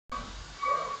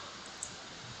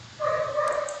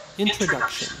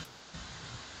Introduction.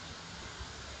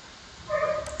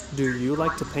 Do you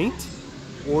like to paint?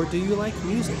 Or do you like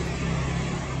music?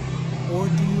 Or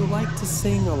do you like to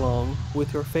sing along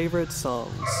with your favorite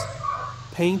songs?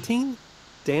 Painting,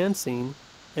 dancing,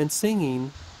 and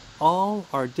singing all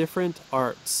are different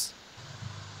arts.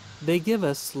 They give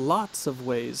us lots of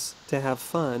ways to have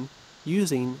fun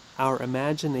using our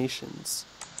imaginations.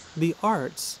 The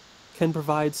arts can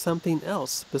provide something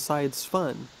else besides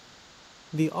fun.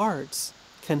 The arts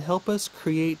can help us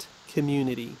create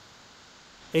community.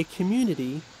 A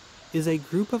community is a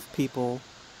group of people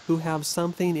who have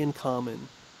something in common.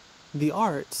 The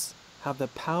arts have the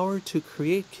power to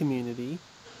create community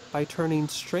by turning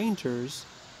strangers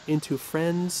into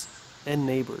friends and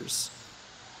neighbors.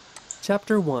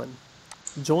 Chapter 1.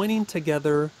 Joining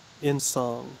Together in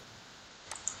Song.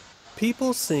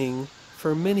 People sing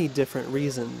for many different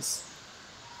reasons.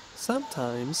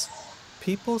 Sometimes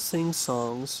people sing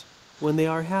songs when they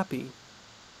are happy.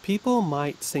 People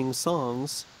might sing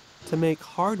songs to make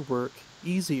hard work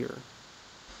easier.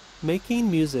 Making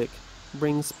music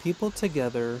brings people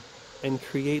together and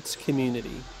creates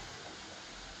community.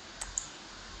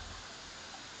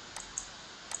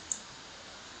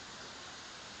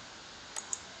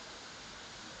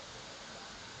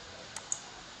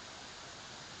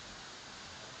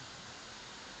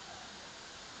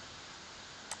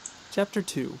 Chapter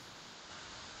 2.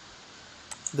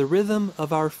 The rhythm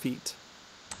of our feet.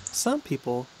 Some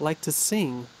people like to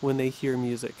sing when they hear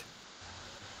music.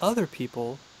 Other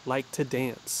people like to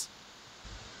dance.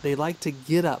 They like to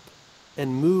get up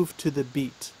and move to the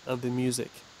beat of the music.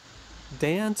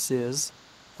 Dance is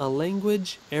a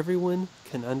language everyone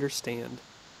can understand.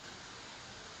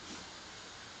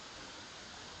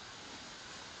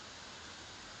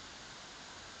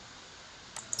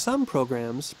 Some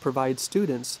programs provide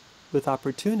students with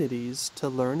opportunities to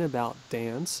learn about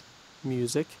dance,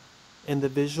 music, and the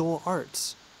visual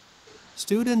arts.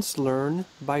 Students learn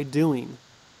by doing,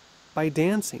 by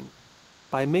dancing,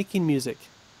 by making music,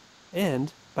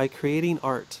 and by creating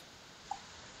art.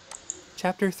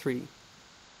 Chapter 3.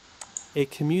 A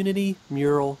Community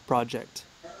Mural Project.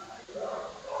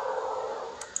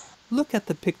 Look at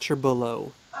the picture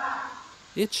below.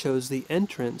 It shows the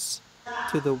entrance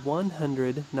to the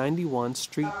 191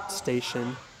 Street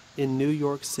Station in New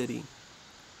York City.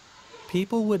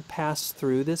 People would pass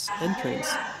through this entrance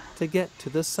to get to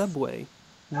the subway.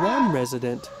 One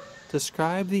resident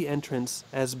described the entrance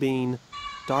as being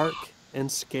dark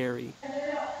and scary.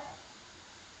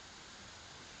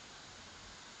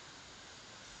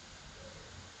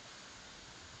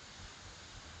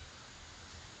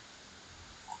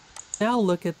 Now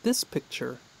look at this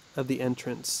picture of the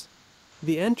entrance.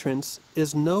 The entrance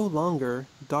is no longer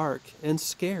dark and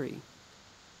scary.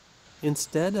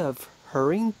 Instead of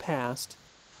hurrying past,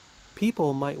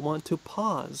 people might want to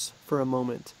pause for a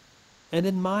moment and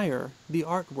admire the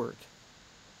artwork.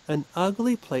 An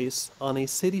ugly place on a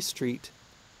city street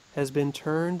has been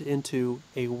turned into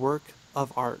a work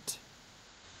of art.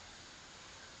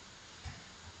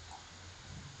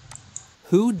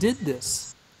 Who did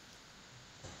this?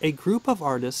 A group of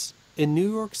artists in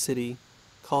New York City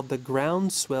called the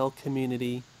Groundswell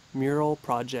Community Mural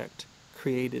Project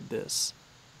created this.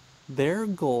 Their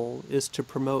goal is to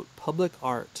promote public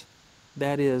art,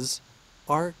 that is,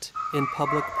 art in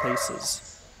public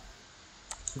places.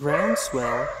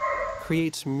 Groundswell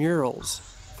creates murals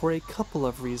for a couple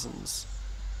of reasons.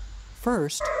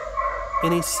 First,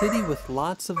 in a city with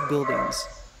lots of buildings,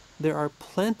 there are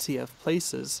plenty of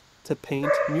places to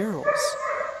paint murals.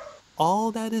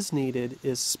 All that is needed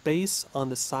is space on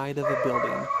the side of a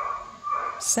building.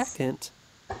 Second,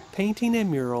 painting a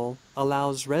mural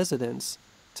allows residents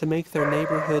to make their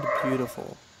neighborhood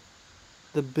beautiful.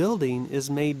 The building is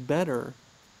made better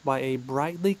by a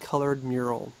brightly colored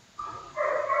mural.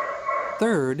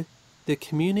 Third, the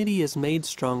community is made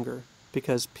stronger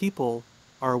because people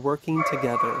are working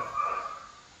together.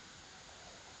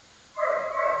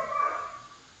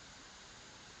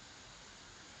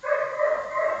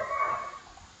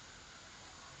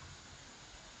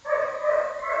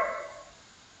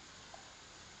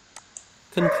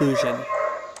 Conclusion.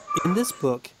 In this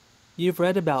book, you've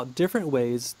read about different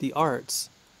ways the arts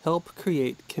help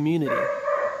create community.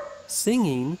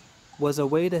 Singing was a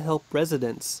way to help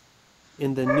residents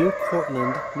in the New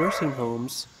Cortland nursing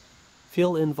homes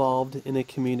feel involved in a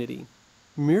community.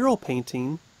 Mural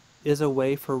painting is a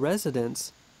way for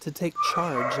residents to take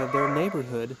charge of their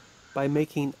neighborhood by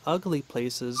making ugly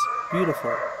places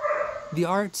beautiful. The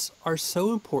arts are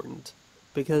so important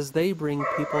because they bring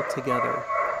people together,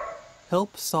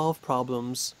 help solve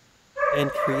problems, and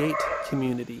create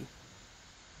community.